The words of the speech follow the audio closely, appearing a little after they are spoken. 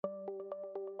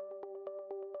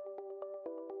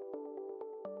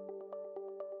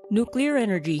Nuclear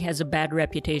energy has a bad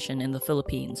reputation in the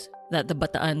Philippines. That the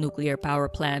Bataan nuclear power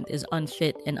plant is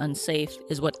unfit and unsafe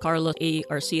is what Carlos A.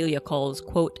 Arcilla calls,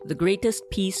 quote, the greatest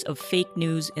piece of fake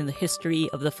news in the history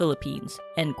of the Philippines,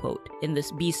 end quote. In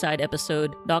this B-side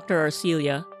episode, Dr.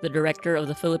 Arcilla, the director of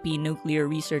the Philippine Nuclear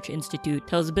Research Institute,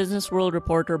 tells Business World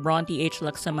reporter Bronte H.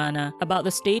 Laksamana about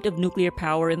the state of nuclear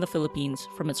power in the Philippines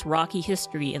from its rocky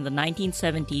history in the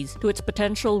 1970s to its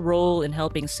potential role in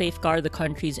helping safeguard the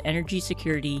country's energy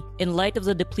security in light of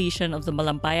the depletion of the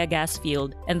Malampaya gas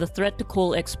field and the threat to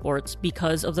coal exports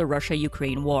because of the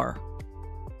Russia-Ukraine war.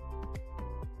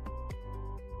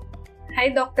 Hi,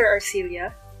 Dr.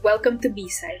 Arcilla. Welcome to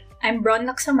B-Side. I'm Bron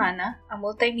Laksamana, a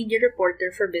multimedia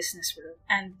reporter for Business World,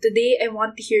 and today I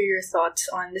want to hear your thoughts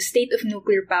on the state of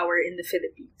nuclear power in the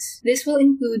Philippines. This will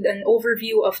include an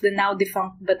overview of the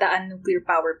now-defunct Bataan nuclear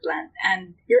power plant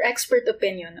and your expert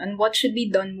opinion on what should be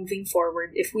done moving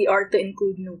forward if we are to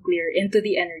include nuclear into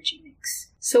the energy mix.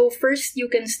 So first, you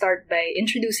can start by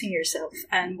introducing yourself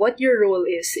and what your role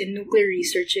is in nuclear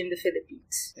research in the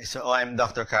Philippines. So I'm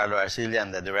Dr. Carlo Arcilla.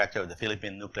 I'm the director of the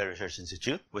Philippine Nuclear Research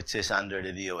Institute, which is under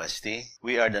the DOST.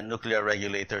 We are the nuclear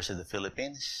regulators of the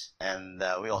Philippines, and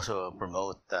we also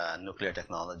promote nuclear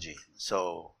technology.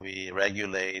 So we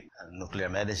regulate nuclear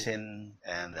medicine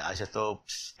and the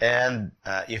isotopes, and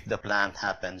if the plant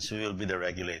happens, we will be the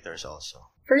regulators also.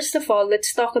 First of all,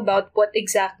 let's talk about what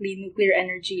exactly nuclear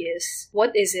energy is.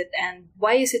 What is it, and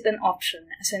why is it an option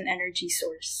as an energy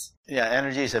source? Yeah,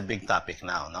 energy is a big topic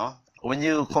now, no? When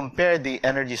you compare the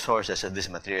energy sources of these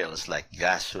materials like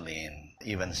gasoline,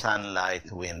 even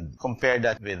sunlight, wind, compare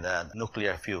that with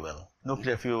nuclear fuel.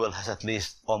 Nuclear fuel has at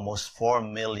least almost 4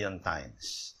 million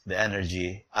times the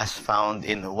energy as found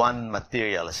in one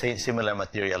material, say similar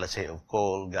material, let's say of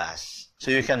coal, gas. So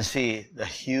you can see the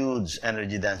huge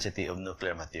energy density of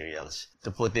nuclear materials. To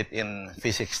put it in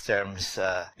physics terms,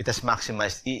 it has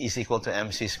maximized E is equal to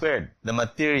mc squared. The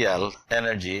material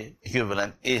energy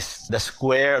equivalent is the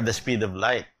square of the speed of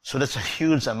light. So that's a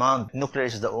huge amount. Nuclear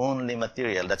is the only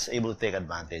material that's able to take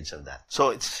advantage of that. So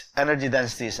its energy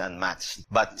density is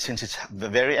unmatched. But since it's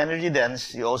very energy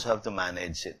dense, you also have to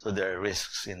manage it. So there are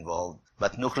risks involved.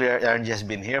 But nuclear energy has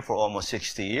been here for almost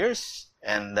 60 years.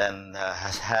 And then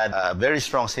has had a very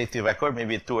strong safety record,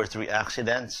 maybe 2 or 3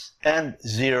 accidents, and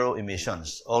 0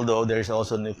 emissions, although there is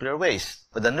also nuclear waste.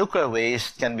 But the nuclear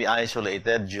waste can be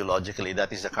isolated geologically.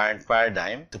 That is the current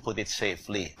paradigm, to put it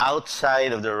safely,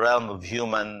 outside of the realm of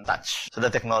human touch. So the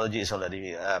technology is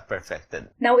already perfected.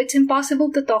 Now, it's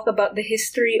impossible to talk about the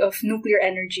history of nuclear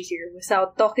energy here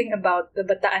without talking about the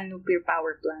Bataan nuclear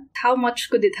power plant. How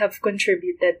much could it have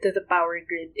contributed to the power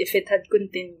grid if it had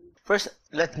continued? First,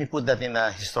 let me put that in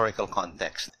a historical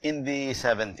context. In the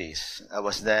 70s, I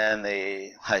was then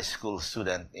a high school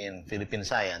student in Philippine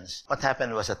science. What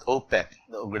happened was that OPEC,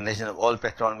 the Organization of Oil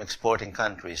Petroleum Exporting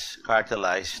Countries,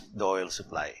 cartelized the oil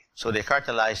supply. So they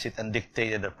cartelized it and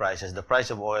dictated the prices. The price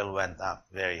of oil went up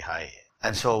very high.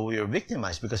 And so we were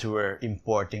victimized because we were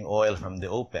importing oil from the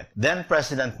OPEC. Then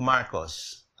President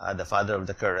Marcos, the father of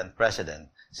the current president,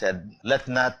 said, let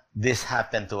not this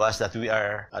happen to us, that we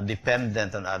are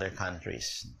dependent on other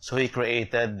countries. So he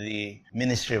created the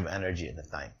Ministry of Energy at the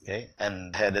time, okay,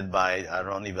 and headed by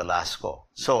Ronnie Velasco.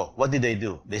 So what did they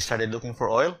do? They started looking for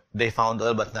oil. They found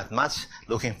oil, but not much.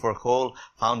 Looking for coal,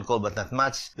 found coal, but not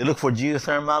much. They looked for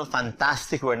geothermal.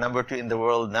 Fantastic. We're number 2 in the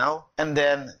world now. And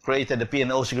then created the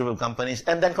P&OC group of companies,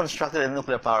 and then constructed a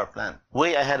nuclear power plant.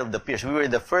 Way ahead of the peers. We were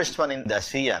the first one in the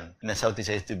ASEAN, in the Southeast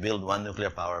Asia, to build one nuclear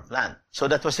power plant. So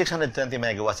that was 620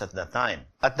 megawatts at that time.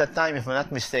 At that time, if I'm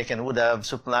not mistaken, would have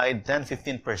supplied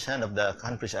 10-15% of the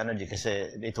country's energy because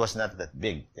it was not that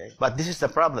big. Okay? But this is the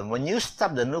problem. When you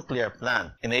stop the nuclear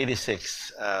plant in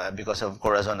 86, because of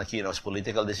Corazon Aquino's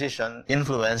political decision,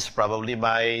 influenced probably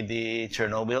by the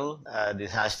Chernobyl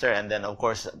disaster, and then, of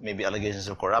course, maybe allegations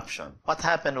of corruption. What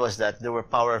happened was that there were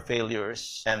power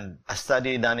failures, and a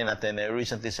study done in Ateneo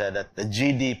recently said that the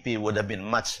GDP would have been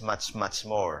much, much, much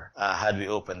more had we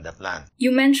opened the plant.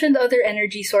 You mentioned other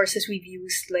energy sources we've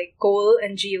used, like coal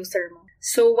and geothermal.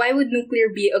 So why would nuclear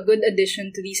be a good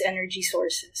addition to these energy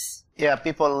sources? Yeah,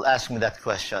 people ask me that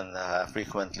question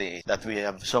frequently, that we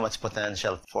have so much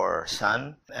potential for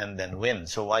sun and then wind,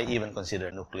 so why even consider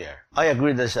nuclear? I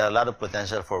agree there's a lot of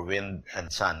potential for wind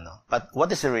and sun, no? But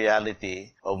what is the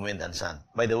reality of wind and sun?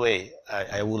 By the way,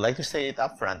 I would like to say it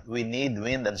up front, we need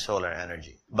wind and solar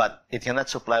energy, but it cannot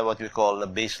supply what we call the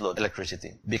baseload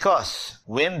electricity, because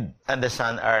wind and the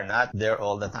sun are not there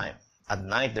all the time. At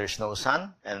night, there's no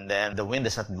sun, and then the wind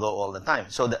does not blow all the time.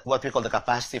 So what we call the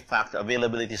capacity factor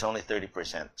availability is only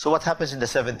 30%. So what happens in the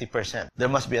 70%? There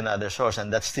must be another source,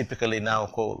 and that's typically now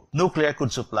coal. Nuclear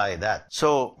could supply that.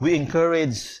 So we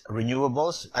encourage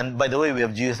renewables, and by the way, we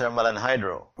have geothermal and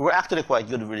hydro. We're actually quite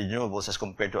good with renewables as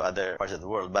compared to other parts of the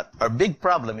world, but our big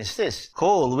problem is this.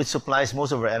 Coal, which supplies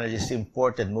most of our energy, is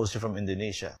imported mostly from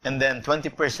Indonesia. And then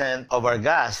 20% of our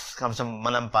gas comes from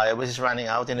Manampaya, which is running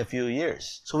out in a few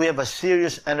years. So we have a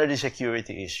serious energy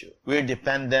security issue. We're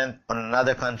dependent on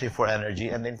another country for energy,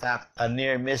 and in fact, a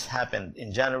near miss happened.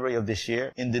 In January of this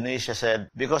year, Indonesia said,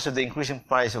 because of the increasing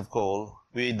price of coal,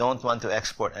 we don't want to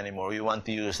export anymore. We want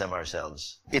to use them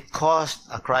ourselves. It caused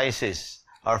a crisis.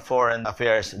 Our foreign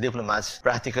affairs diplomats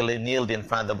practically kneeled in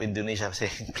front of Indonesia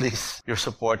saying, please, you're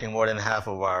supporting more than half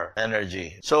of our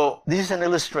energy. So this is an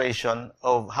illustration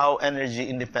of how energy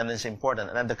independence is important.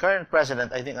 And the current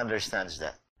president, I think, understands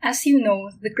that. As you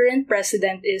know, the current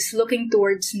president is looking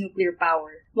towards nuclear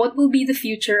power. What will be the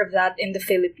future of that in the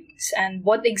Philippines, and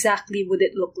what exactly would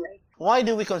it look like? Why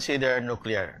do we consider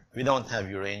nuclear? We don't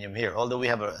have uranium here, although we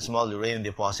have a small uranium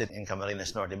deposit in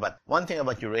Camarines Norte. But one thing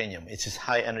about uranium, it's its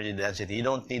high energy density. You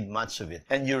don't need much of it.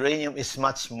 And uranium is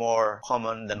much more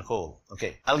common than coal.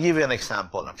 Okay, I'll give you an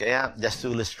example, okay, just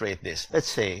to illustrate this. Let's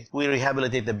say we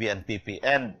rehabilitate the BNPP,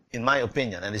 and in my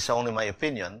opinion, and it's only my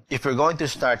opinion, if we're going to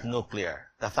start nuclear,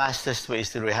 the fastest way is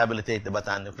to rehabilitate the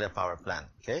Bataan nuclear power plant,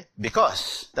 okay?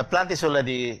 Because the plant is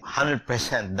already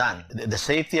 100% done. The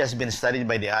safety has been studied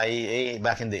by the IAEA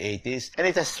back in the 80s, and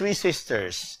it has 3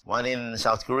 sisters, one in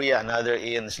South Korea, another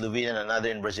in Slovenia, and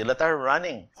another in Brazil, that are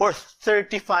running for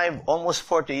 35, almost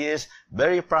 40 years,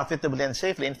 very profitably and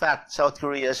safely. In fact, South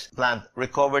Korea's plant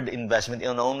recovered investment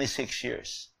in only 6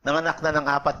 years. Nanganak na ng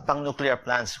 4 pang nuclear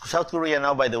plants. South Korea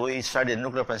now, by the way, started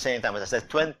nuclear plants same time as I said,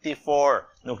 24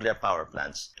 nuclear power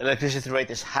plants. Electricity rate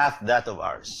is half that of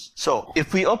ours. So,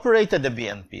 if we operated the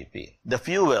BNPP, the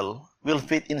fuel will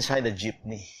fit inside a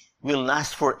jeepney, will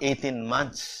last for 18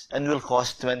 months, and will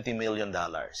cost $20 million.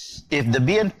 If the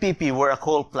BNPP were a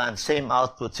coal plant, same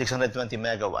output, 620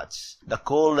 megawatts, the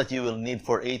coal that you will need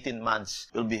for 18 months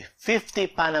will be 50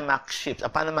 Panamax ships. A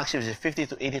Panamax ship is 50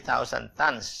 to 80,000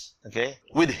 tons. Okay,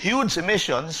 with huge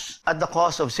emissions at the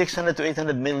cost of 600 to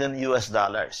 800 million US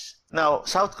dollars. Now,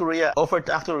 South Korea offered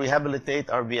to actually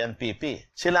rehabilitate our BNPP.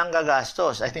 Sila ang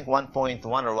gagastos, I think 1.1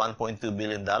 or 1.2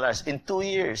 billion dollars in 2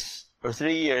 years or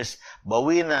 3 years,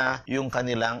 bawi na yung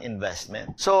kanilang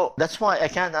investment. So, that's why I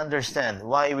can't understand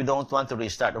why we don't want to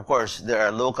restart. Of course, there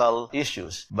are local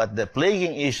issues, but the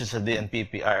plaguing issues of the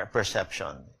NPP are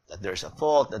perception. That there's a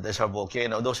fault, that there's a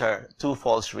volcano. Those are 2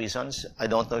 false reasons. I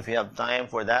don't know if you have time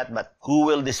for that, but who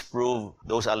will disprove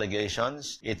those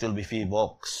allegations? It will be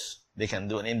PHIVOLCS. They can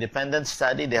do an independent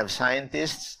study. They have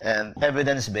scientists and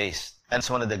evidence-based. And it's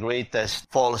one of the greatest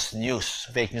false news,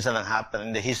 fake news that happened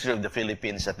in the history of the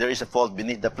Philippines, that there is a fault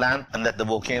beneath the plant and that the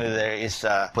volcano there is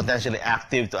potentially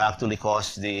active to actually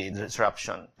cause the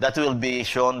disruption. That will be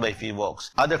shown by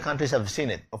PHIVOLCS. Other countries have seen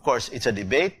it. Of course, it's a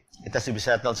debate. It has to be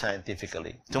settled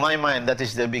scientifically. To my mind, that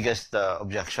is the biggest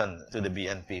objection to the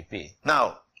BNPP.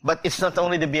 Now, but it's not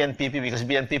only the BNPP, because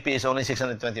BNPP is only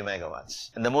 620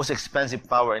 megawatts. And the most expensive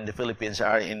power in the Philippines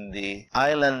are in the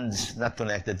islands not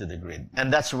connected to the grid.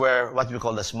 And that's where what we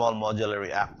call the small modular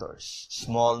reactors.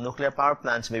 Small nuclear power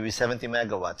plants, maybe 70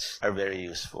 megawatts, are very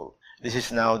useful. This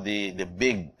is now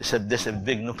there's a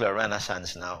big nuclear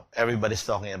renaissance now. Everybody's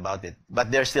talking about it. But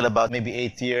they're still about maybe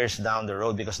 8 years down the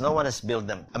road because no one has built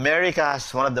them. America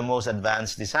has one of the most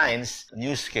advanced designs,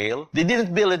 NuScale. They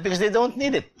didn't build it because they don't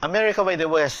need it. America, by the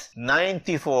way, has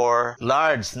 94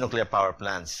 large nuclear power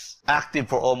plants, active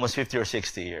for almost 50 or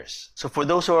 60 years. So for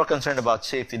those who are concerned about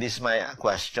safety, this is my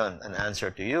question and answer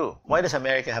to you. Why does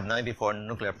America have 94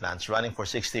 nuclear plants running for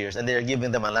 60 years and they're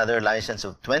giving them another license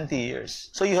of 20 years?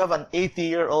 So you have an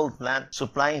 80-year-old plant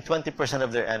supplying 20%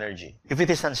 of their energy. If it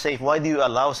is unsafe, why do you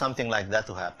allow something like that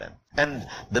to happen? And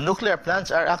the nuclear plants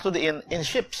are actually in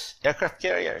ships, aircraft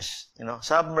carriers,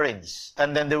 submarines.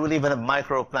 And then they will even have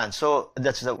micro plants. So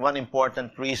that's the one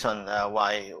important reason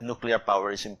why nuclear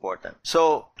power is important.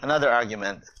 So another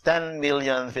argument, 10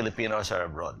 million Filipinos are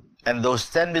abroad. And those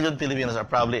 10 million Filipinos are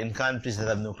probably in countries that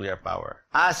have nuclear power.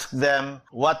 Ask them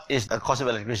what is the cost of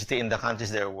electricity in the countries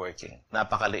they're working.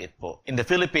 Napakaliit po. In the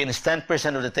Philippines,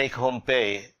 10% of the take-home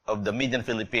pay of the median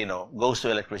Filipino goes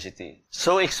to electricity.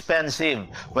 So expensive.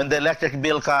 When the electric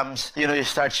bill comes, you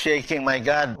start shaking, my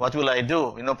God, what will I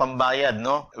do? Pambayad,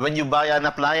 no? When you buy an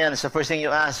appliance, the first thing you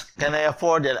ask, can I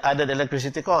afford the added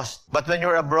electricity cost? But when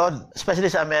you're abroad, especially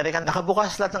sa America,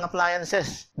 nakabukas lahat ng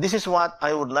appliances. This is what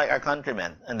I would like our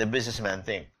countrymen and the businessmen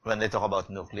think when they talk about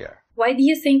nuclear. Why do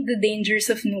you think the dangers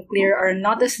of nuclear are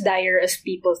not as dire as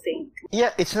people think?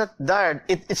 Yeah, it's not dire.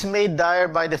 It's made dire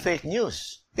by the fake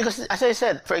news. Because, as I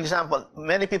said, for example,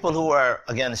 many people who are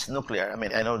against nuclear,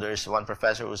 I know there's one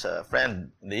professor who's a friend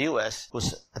in the US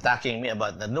who's attacking me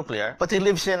about the nuclear, but he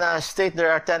lives in a state there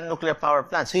are 10 nuclear power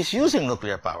plants. He's using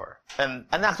nuclear power. And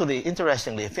actually,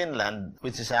 interestingly, Finland,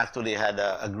 which has actually had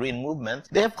a green movement,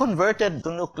 they have converted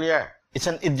to nuclear. It's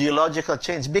an ideological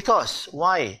change because,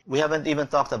 why? We haven't even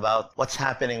talked about what's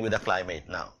happening with the climate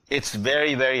now. It's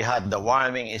very, very hot. The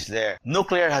warming is there.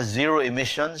 Nuclear has zero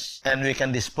emissions, and we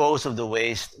can dispose of the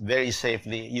waste very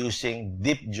safely using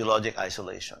deep geologic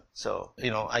isolation. So,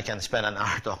 I can spend an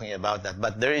hour talking about that,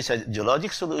 but there is a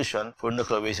geologic solution for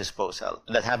nuclear waste disposal.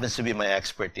 That happens to be my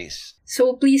expertise.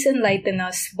 So please enlighten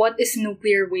us. What is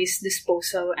nuclear waste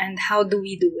disposal and how do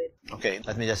we do it? Okay,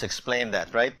 let me just explain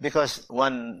that, right? Because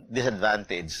one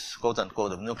disadvantage,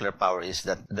 quote-unquote, of nuclear power is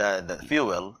that the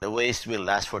fuel, the waste will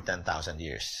last for 10,000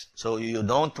 years. So you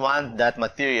don't want that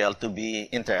material to be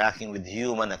interacting with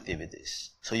human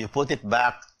activities. So you put it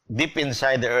back deep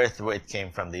inside the earth where it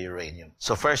came from, the uranium.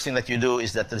 So first thing that you do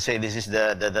is that, let's say this is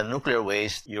the nuclear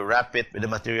waste, you wrap it with a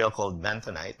material called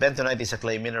bentonite. Bentonite is a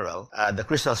clay mineral. The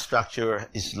crystal structure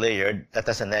is layered that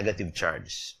has a negative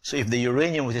charge. So if the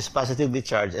uranium, which is positively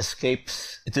charged,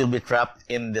 escapes, it will be trapped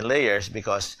in the layers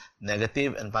because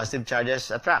negative and positive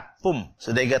charges attract. Boom!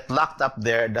 So they get locked up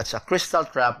there. That's a crystal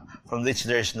trap from which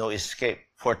there is no escape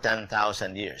for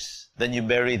 10,000 years. Then you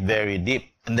bury it very deep.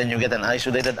 And then you get an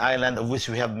isolated island, of which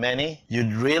we have many. You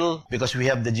drill, because we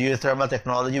have the geothermal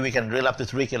technology, we can drill up to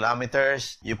 3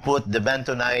 kilometers. You put the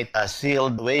bentonite,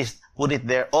 sealed waste, put it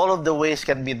there. All of the waste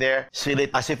can be there, seal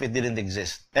it as if it didn't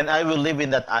exist. And I will live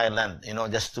in that island,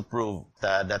 just to prove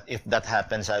that if that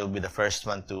happens, I will be the first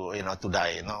one to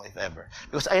die, if ever.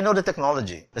 Because I know the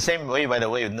technology. The same way, by the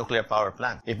way, with nuclear power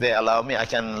plant. If they allow me, I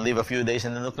can live a few days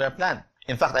in the nuclear plant.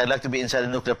 In fact, I'd like to be inside a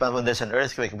nuclear plant when there's an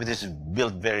earthquake, which is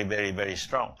built very, very, very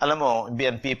strong. Alam mo,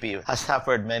 BNPP has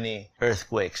suffered many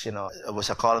earthquakes. There was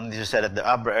a columnist who said that the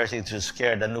Abra earthquake should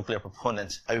scare the nuclear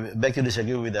proponents. I beg to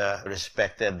disagree with the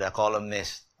respected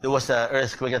columnist. There was an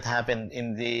earthquake that happened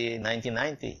in the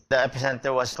 1990. The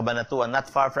epicenter was Cabanatuan, not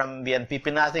far from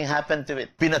BNPP. Nothing happened to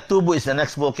it. Pinatubo is the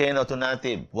next volcano to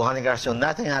Natib. Volcanic eruption,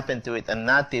 nothing happened to it. And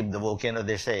Natib, the volcano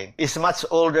they're saying, is much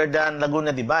older than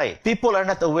Laguna de Bay. People are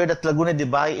not aware that Laguna de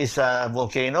Bay is a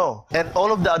volcano. And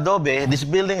all of the adobe, this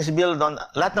building is built on,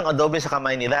 lahat ng adobe sa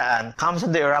Kamaynilaan comes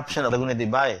from the eruption of Laguna de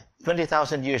Bay.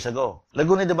 20,000 years ago.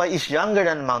 Laguna de Bay is younger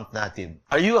than Mount Natib.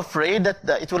 Are you afraid that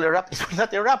it will erupt? It will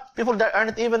not erupt. People that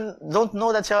don't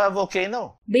know that's a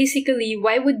volcano. Basically,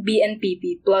 why would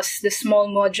BNPP plus the small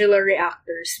modular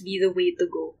reactors be the way to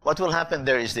go? What will happen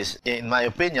there is this. In my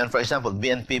opinion, for example,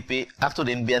 BNPP,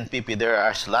 actually in BNPP, there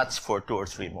are slots for 2 or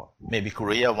 3 more. Maybe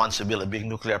Korea wants to build a big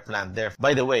nuclear plant there.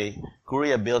 By the way,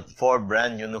 Korea built 4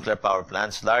 brand new nuclear power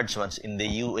plants, large ones in the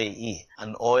UAE,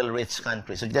 an oil-rich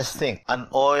country. So just think, an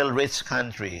oil-rich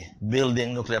country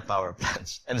building nuclear power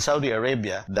plants. And Saudi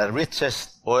Arabia, the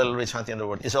richest oil-rich country in the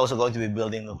world, is also going to be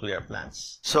building nuclear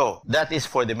plants. So that is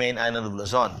for the main island of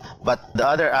Luzon. But the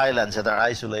other islands that are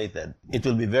isolated, it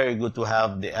will be very good to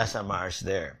have the SMRs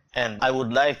there. And I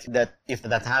would like that if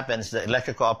that happens, the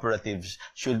electric cooperatives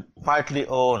should partly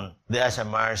own the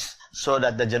SMRs so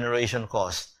that the generation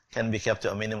cost can be kept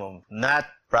to a minimum, not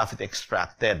profit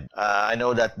extracted. I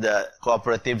know that the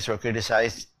cooperatives were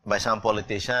criticized by some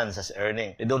politicians as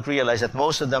earning. They don't realize that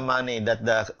most of the money that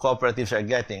the cooperatives are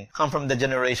getting come from the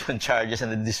generation charges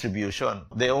and the distribution.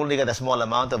 They only get a small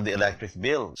amount of the electric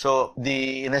bill. So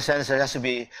in a sense, there has to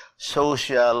be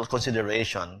social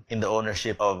consideration in the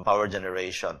ownership of power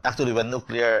generation. Actually, when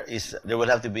nuclear is, there will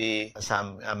have to be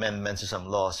some amendments to some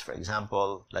laws. For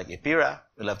example, like IPIRA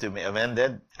will have to be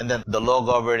amended. And then the law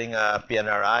governing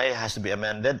PNRI has to be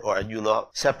amended, or a new law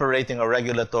separating our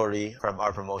regulatory from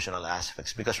our promotional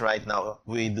aspects. Because right now,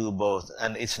 we do both.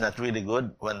 And it's not really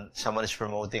good when someone is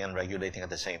promoting and regulating at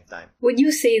the same time. Would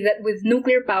you say that with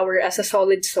nuclear power as a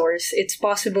solid source, it's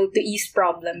possible to ease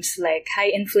problems like high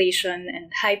inflation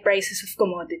and high prices of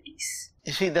commodities?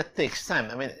 You see, that takes time.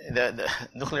 I mean, the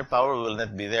nuclear power will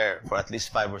not be there for at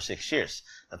least 5 or 6 years.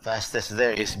 The fastest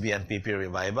there is BNPP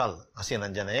revival. Kasi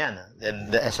nandyan na yan. Then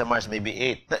the SMRs may be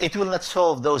 8. Now, it will not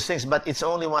solve those things, but it's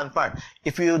only one part.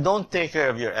 If you don't take care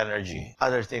of your energy,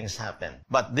 other things happen.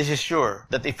 But this is sure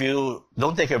that if you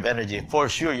don't take care of energy, for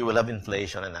sure you will have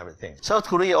inflation and everything. South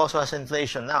Korea also has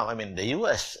inflation now. I mean, the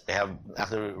US, they have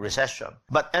actually recession.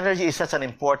 But energy is such an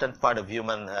important part of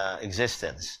human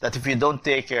existence that if you don't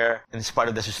take care, and it's part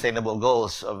of the sustainable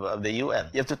goals of the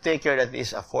UN, you have to take care that it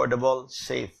is affordable,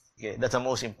 safe. Okay, that's the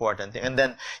most important thing. And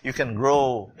then you can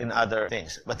grow in other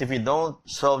things. But if you don't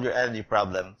solve your energy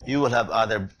problem, you will have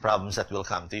other problems that will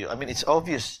come to you. I mean, it's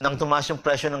obvious. Nang tumaas yung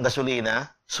presyo ng gasolina,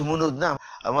 sumunod na.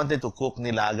 I wanted to cook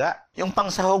nilaga. Yung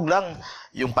pangsahog lang,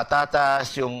 yung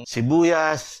patatas, yung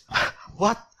sibuyas.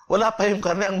 What? Wala pa yung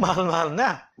karne, ang mahal-mahal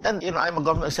na. And, I'm a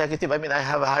government executive. I mean, I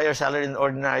have a higher salary than an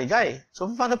ordinary guy. So,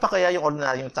 paano pa kaya yung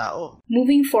ordinaryong tao?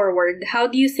 Moving forward, how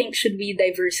do you think should we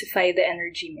diversify the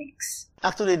energy mix?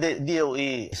 Actually, the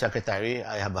DOE secretary,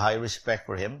 I have high respect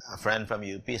for him, a friend from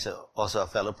UP, so also a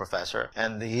fellow professor,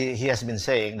 and he has been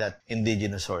saying that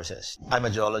indigenous sources. I'm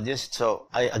a geologist, so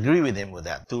I agree with him with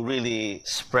that, to really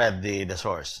spread the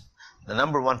source. The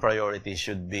number one priority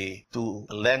should be to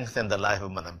lengthen the life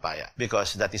of Manampaya,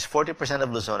 because that is 40%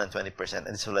 of Luzon and 20%, and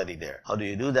it's already there. How do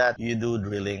you do that? You do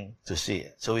drilling to see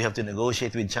it. So we have to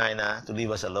negotiate with China to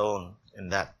leave us alone in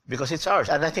that, because it's ours.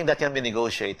 And I think that can be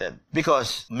negotiated,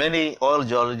 because many oil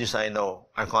geologists I know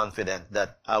are confident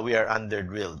that we are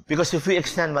under-drilled. Because if we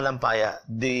extend Malampaya,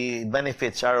 the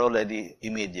benefits are already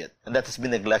immediate. And that has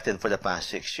been neglected for the past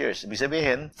 6 years. Ibig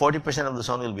sabihin, 40% of the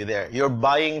zone will be there. You're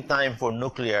buying time for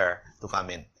nuclear to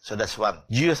come in. So that's one.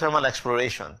 Geothermal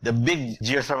exploration. The big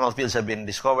geothermal fields have been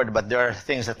discovered, but there are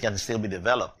things that can still be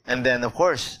developed. And then, of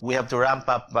course, we have to ramp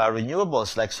up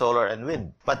renewables like solar and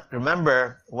wind. But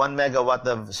remember, 1 megawatt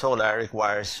of solar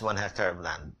requires 1 hectare of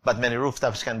land. But many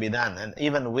rooftops can be done, and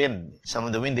even wind, some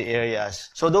of the windy areas.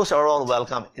 So those are all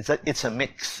welcome. It's a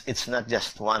mix. It's not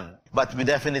just one. But we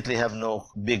definitely have no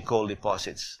big coal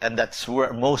deposits. And that's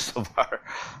where most of our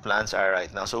plants are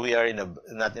right now. So we are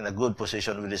not in a good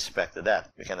position with respect to that.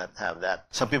 We cannot have that.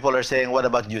 Some people are saying, what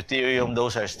about deuterium?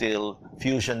 Those are still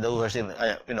fusion. Those are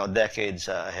still, decades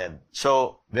ahead.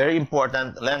 So very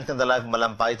important, lengthen the life of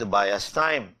Malampay to buy us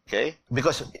time. Okay?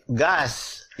 Because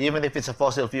gas, even if it's a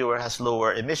fossil fuel, has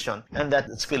lower emission, and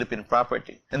that's Philippine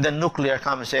property. And then nuclear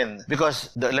comes in, because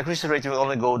the electricity rate will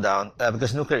only go down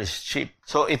because nuclear is cheap.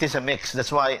 So it is a mix.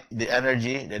 That's why the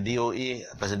energy, the DOE,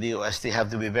 plus the DOST have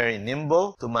to be very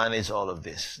nimble to manage all of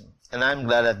this. And I'm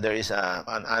glad that there is an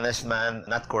honest man,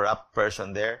 not corrupt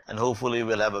person there. And hopefully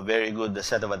we'll have a very good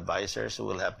set of advisors who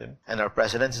will help him. And our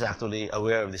president is actually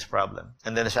aware of this problem.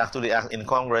 And then it's actually in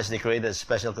Congress, they created a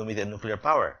special committee on nuclear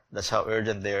power. That's how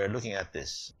urgent they're looking at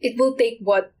this. It will take,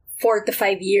 4 to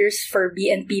 5 years for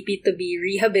BNPP to be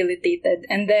rehabilitated,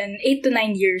 and then 8 to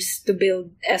 9 years to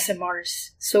build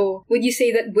SMRs. So, would you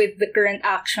say that with the current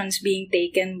actions being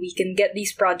taken, we can get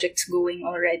these projects going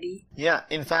already? Yeah,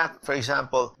 in fact, for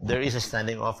example, there is a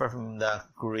standing offer from the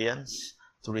Koreans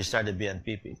to restart the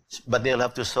BNPP. But they'll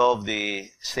have to solve the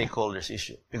stakeholders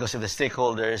issue. Because if the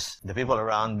stakeholders, the people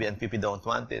around BNPP don't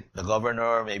want it, the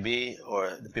governor maybe,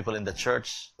 or the people in the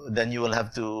church, then you will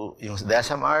have to use the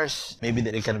SMRs, maybe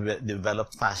they can be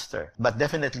developed faster. But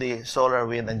definitely solar,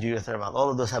 wind, and geothermal, all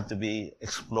of those have to be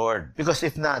explored. Because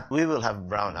if not, we will have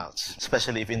brownouts,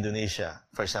 especially if Indonesia,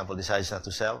 for example, decides not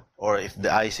to sell, or if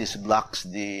the ISIS blocks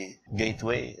the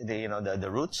gateway, the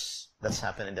routes. That's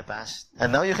happened in the past.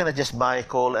 And now you cannot just buy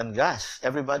coal and gas.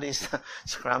 Everybody's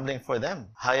scrambling for them.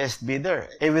 Highest bidder.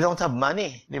 We don't have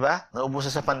money, di ba?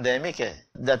 Naubusan sa pandemic eh.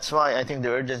 That's why I think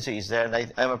the urgency is there,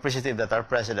 and I'm appreciative that our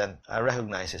president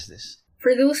recognizes this.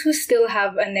 For those who still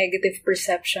have a negative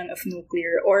perception of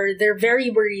nuclear, or they're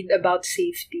very worried about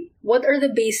safety, what are the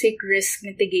basic risk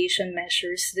mitigation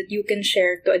measures that you can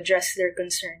share to address their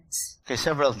concerns? Okay,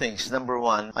 several things. Number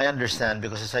one, I understand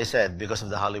because, as I said, because of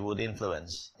the Hollywood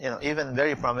influence, even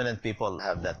very prominent people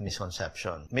have that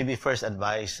misconception. Maybe first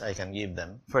advice I can give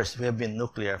them. First, we have been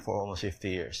nuclear for almost 50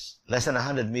 years. Less than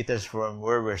 100 meters from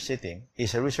where we're sitting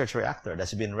is a research reactor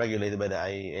that's been regulated by the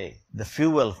IAEA. The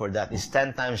fuel for that is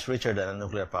 10 times richer than a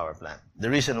nuclear power plant.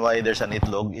 The reason why there's an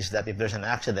itlog is that if there's an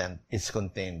accident, it's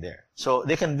contained there. So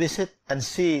they can visit and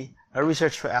see a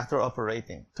research reactor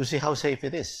operating to see how safe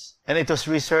it is. And it was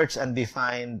researched and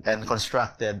defined and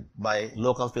constructed by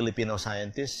local Filipino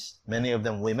scientists, many of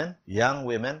them women, young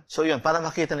women. So yun, para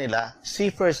makita nila, see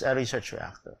first a research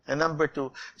reactor. And number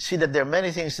two, see that there are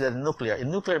many things that are in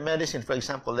nuclear medicine, for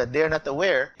example, that they're not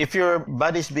aware. If your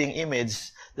body is being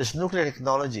imaged, there's nuclear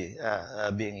technology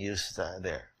being used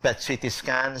there. PET CT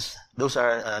scans. Those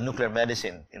are nuclear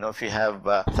medicine. If you have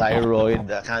thyroid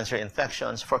cancer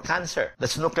infections, for cancer,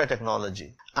 that's nuclear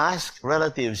technology. Ask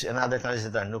relatives in other countries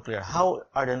that are nuclear, how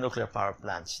are the nuclear power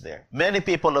plants there? Many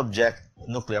people object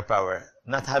nuclear power,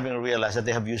 not having realized that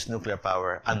they have used nuclear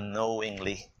power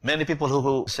unknowingly. Many people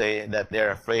who say that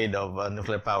they're afraid of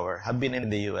nuclear power have been in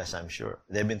the US, I'm sure.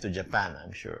 They've been to Japan,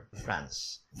 I'm sure.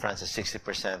 France has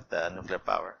 60% nuclear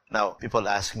power. Now, people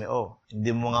ask me,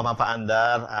 hindi mo nga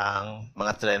mapaandar ang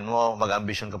mga trend mo,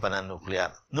 mag-ambition ka pa ng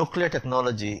nuclear. Nuclear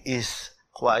technology is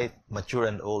quite mature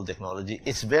and old technology.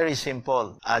 It's very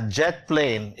simple. A jet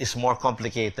plane is more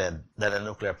complicated than a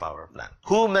nuclear power plant.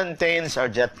 Who maintains our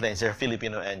jet planes? They're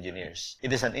Filipino engineers.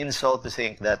 It is an insult to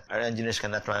think that our engineers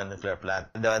cannot run a nuclear plant.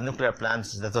 The nuclear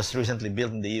plants that was recently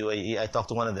built in the UAE, I talked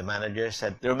to one of the managers,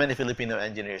 said there are many Filipino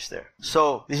engineers there.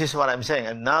 So this is what I'm saying.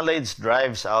 And knowledge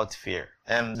drives out fear.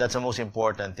 And that's the most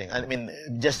important thing. I mean,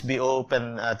 just be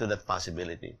open to that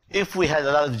possibility. If we had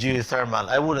a lot of geothermal,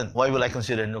 I wouldn't. Why will I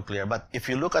consider nuclear? But if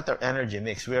you look at our energy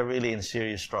mix, we are really in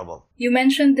serious trouble. You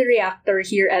mentioned the reactor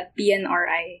here at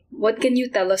PNRI. What can you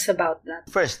tell us about that?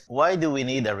 First, why do we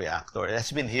need a reactor? It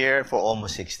has been here for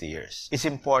almost 60 years. It's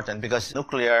important because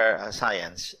nuclear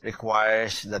science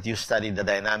requires that you study the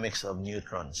dynamics of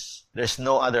neutrons. There's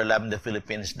no other lab in the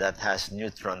Philippines that has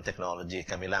neutron technology.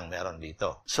 Kami lang meron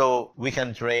dito. So we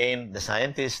can train the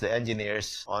scientists, the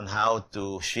engineers on how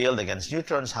to shield against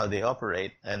neutrons, how they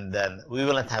operate, and then we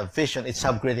will not have fission. It's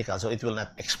subcritical, so it will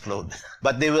not explode.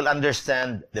 But they will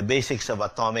understand the basics of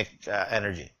atomic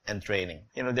energy and training.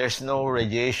 There's no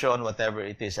radiation, whatever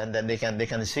it is, and then they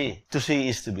can see. To see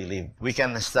is to believe. We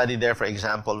can study there, for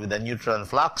example, with the neutron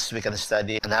flux. We can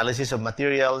study analysis of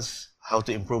materials, how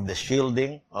to improve the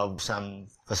shielding of some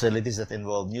facilities that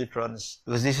involve neutrons,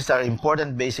 because this is our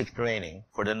important basic training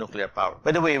for the nuclear power.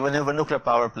 By the way, when you have a nuclear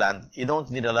power plant, you don't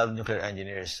need a lot of nuclear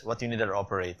engineers. What you need are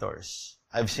operators.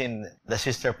 I've seen the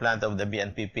sister plant of the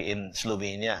BNPP in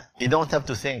Slovenia. You don't have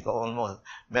to think almost.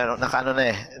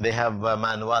 They have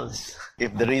manuals.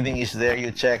 If the reading is there,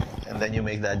 you check, and then you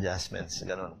make the adjustments.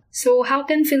 Ganon. So how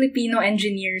can Filipino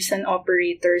engineers and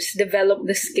operators develop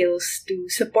the skills to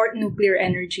support nuclear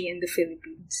energy in the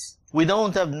Philippines? We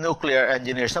don't have nuclear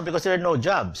engineers now because there are no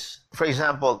jobs. For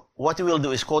example, what we will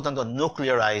do is quote-unquote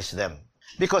nuclearize them.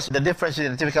 Because the difference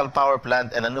in a typical power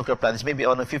plant and a nuclear plant is maybe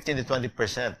on 15 to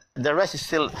 20%. The rest is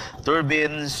still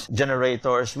turbines,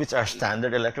 generators, which are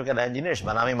standard electrical engineers.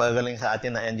 Maraming magagaling sa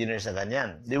atin na engineers na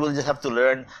ganyan. They will just have to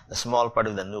learn the small part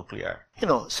of the nuclear.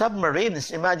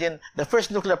 Submarines. Imagine the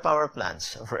first nuclear power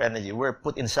plants for energy were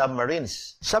put in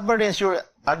submarines. Submarines, you're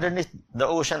underneath the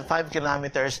ocean 5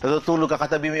 kilometers. Natutulog ka,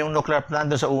 katabi mo yung nuclear plant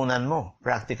doon sa unan mo,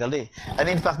 practically. And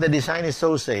in fact, the design is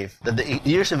so safe that the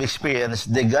years of experience,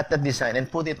 they got that design and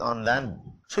put it on land.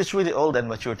 So it's really old and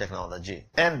mature technology.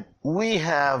 And we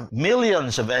have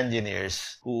millions of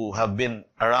engineers who have been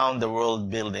around the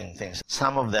world building things.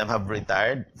 Some of them have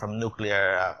retired from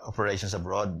nuclear operations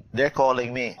abroad. They're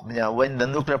calling me. When the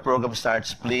nuclear program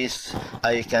starts, please,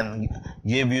 I can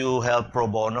give you help pro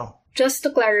bono. Just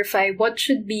to clarify, what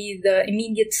should be the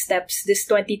immediate steps this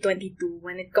 2022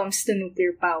 when it comes to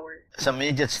nuclear power? Some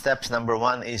immediate steps, number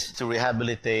one, is to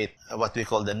rehabilitate what we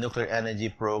call the Nuclear Energy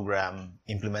Program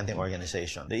Implementing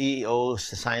Organization. The EEO,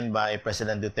 signed by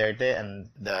President Duterte and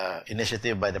the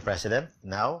initiative by the President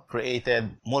now,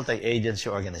 created multi-agency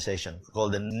organization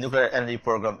called the Nuclear Energy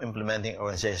Program Implementing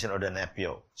Organization, or the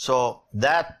NEPIO. So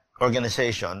that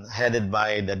organization, headed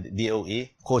by the DOE,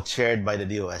 co-chaired by the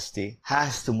DOST,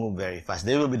 has to move very fast.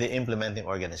 They will be the implementing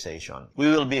organization.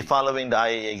 We will be following the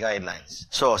IAEA guidelines.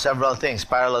 So, several things,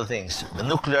 parallel things. The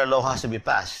nuclear law has to be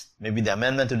passed. Maybe the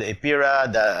amendment to the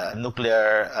EPIRA, the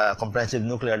nuclear, comprehensive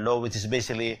nuclear law, which is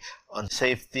basically on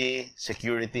safety,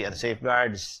 security, and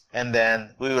safeguards. And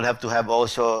then we will have to have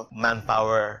also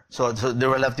manpower. So there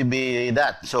will have to be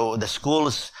that. So the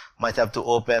schools might have to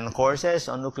open courses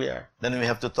on nuclear. Then we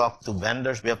have to talk to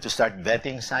vendors. We have to start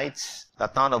vetting sites. The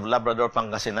town of Labrador,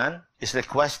 Pangasinan is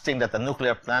requesting that a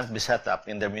nuclear plant be set up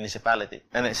in their municipality.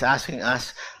 And it's asking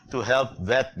us to help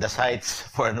vet the sites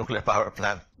for a nuclear power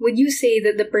plant. Would you say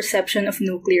that the perception of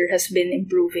nuclear has been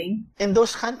improving? In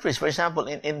those countries, for example,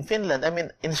 in Finland,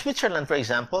 in Switzerland, for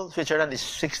example, Switzerland is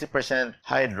 60%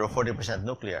 hydro, 40%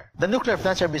 nuclear. The nuclear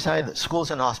plants are beside schools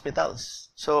and hospitals.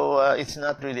 So it's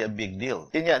not really a big deal.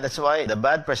 And yeah, that's why the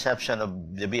bad perception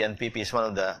of the BNPP is one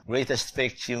of the greatest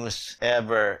fake news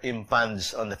ever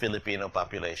impunged on the Filipino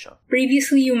population.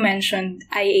 Previously, you mentioned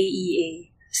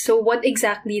IAEA. So what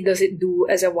exactly does it do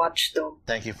as a watchdog?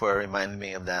 Thank you for reminding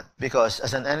me of that. Because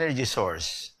as an energy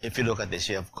source, if you look at this,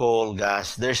 you have coal,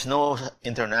 gas. There's no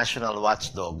international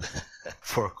watchdog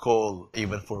for coal,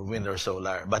 even for wind or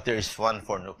solar, but there is one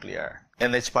for nuclear.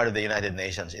 And it's part of the United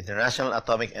Nations, International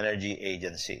Atomic Energy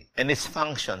Agency. And its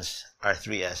functions are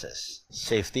 3 S's: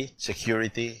 safety,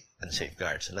 security, and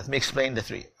safeguards. Let me explain the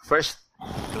 3. First,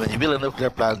 when you build a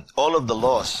nuclear plant, all of the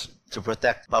laws to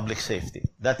protect public safety,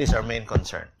 that is our main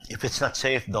concern. If it's not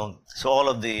safe, don't. So all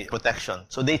of the protection.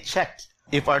 So they check.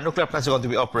 If our nuclear plants are going to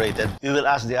be operated, we will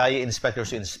ask the IAEA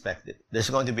inspectors to inspect it. There's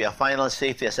going to be a final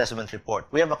safety assessment report.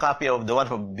 We have a copy of the one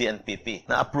from BNPP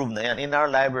na approved na yan in our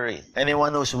library.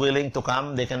 Anyone who's willing to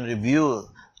come, they can review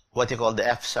what you call the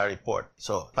EFSA report.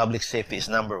 So public safety is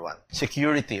number 1.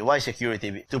 Security. Why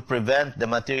security? To prevent the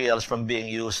materials from being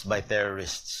used by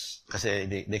terrorists.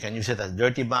 Kasi they can use it as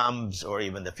dirty bombs or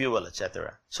even the fuel,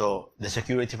 etc. So the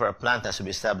security for a plant has to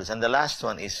be established. And the last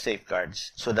one is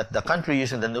safeguards, so that the country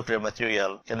using the nuclear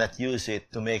material cannot use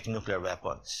it to make nuclear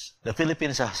weapons. The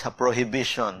Philippines has a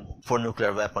prohibition for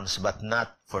nuclear weapons, but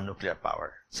not for nuclear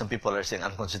power. Some people are saying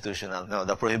unconstitutional. No,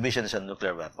 the prohibition is on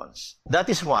nuclear weapons. That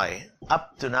is why,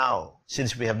 up to now,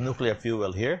 since we have nuclear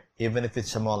fuel here, even if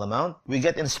it's a small amount, we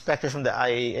get inspectors from the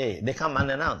IAEA. They come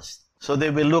unannounced. So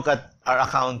they will look at our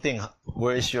accounting.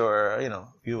 Where is your,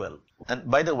 fuel? And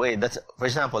by the way, that's, for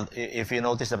example, if you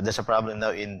notice that there's a problem now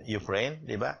in Ukraine,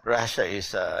 diba? Russia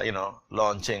is,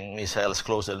 launching missiles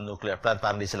close to the nuclear plant.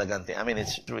 Parang di sila ganti. I mean,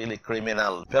 it's really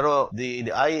criminal. Pero the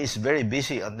IAEA is very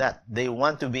busy on that. They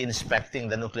want to be inspecting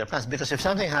the nuclear plants because if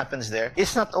something happens there,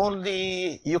 it's not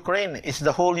only Ukraine, it's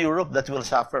the whole Europe that will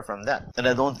suffer from that. And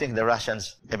I don't think the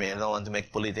Russians, I don't want to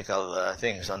make political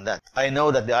things on that. I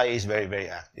know that the IAEA is very, very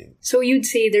active. So you'd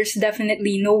say there's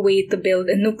definitely no way to build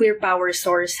a nuclear power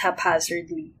source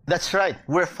haphazardly. That's right.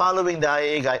 We're following the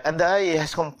IAEA guide, and the IAEA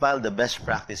has compiled the best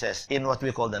practices in what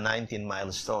we call the 19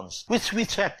 milestones, which we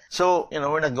check. So,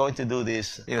 we're not going to do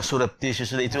this,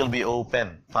 surreptitiously. It will be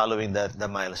open, following the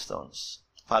milestones,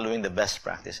 following the best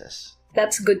practices.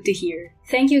 That's good to hear.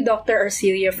 Thank you, Dr.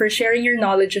 Arcilia, for sharing your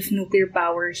knowledge of nuclear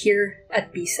power here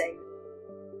at B-Side.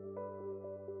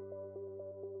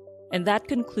 And that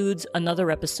concludes another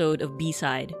episode of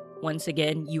B-Side. Once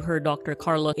again, you heard Dr.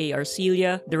 Carlos A.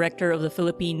 Arcilia, director of the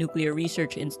Philippine Nuclear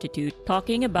Research Institute,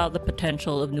 talking about the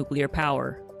potential of nuclear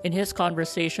power. In his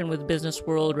conversation with Business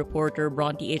World reporter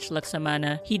Bronte H.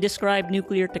 Laksamana, he described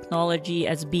nuclear technology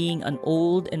as being an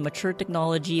old and mature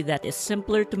technology that is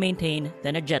simpler to maintain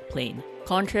than a jet plane.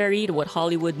 Contrary to what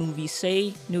Hollywood movies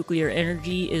say, nuclear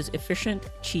energy is efficient,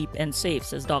 cheap, and safe,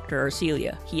 says Dr.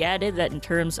 Arcilia. He added that in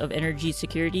terms of energy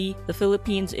security, the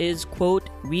Philippines is, quote,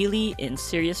 really in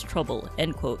serious trouble,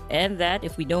 end quote, and that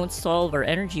if we don't solve our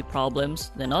energy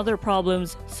problems, then other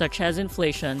problems, such as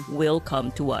inflation, will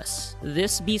come to us.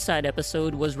 This B-Side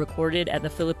episode was recorded at the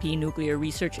Philippine Nuclear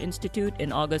Research Institute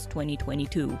in August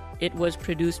 2022. It was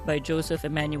produced by Joseph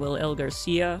Emmanuel L.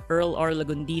 Garcia, Earl R.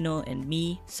 Lagundino, and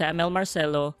me, Sam L. Marcelo.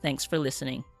 Thanks for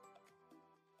listening.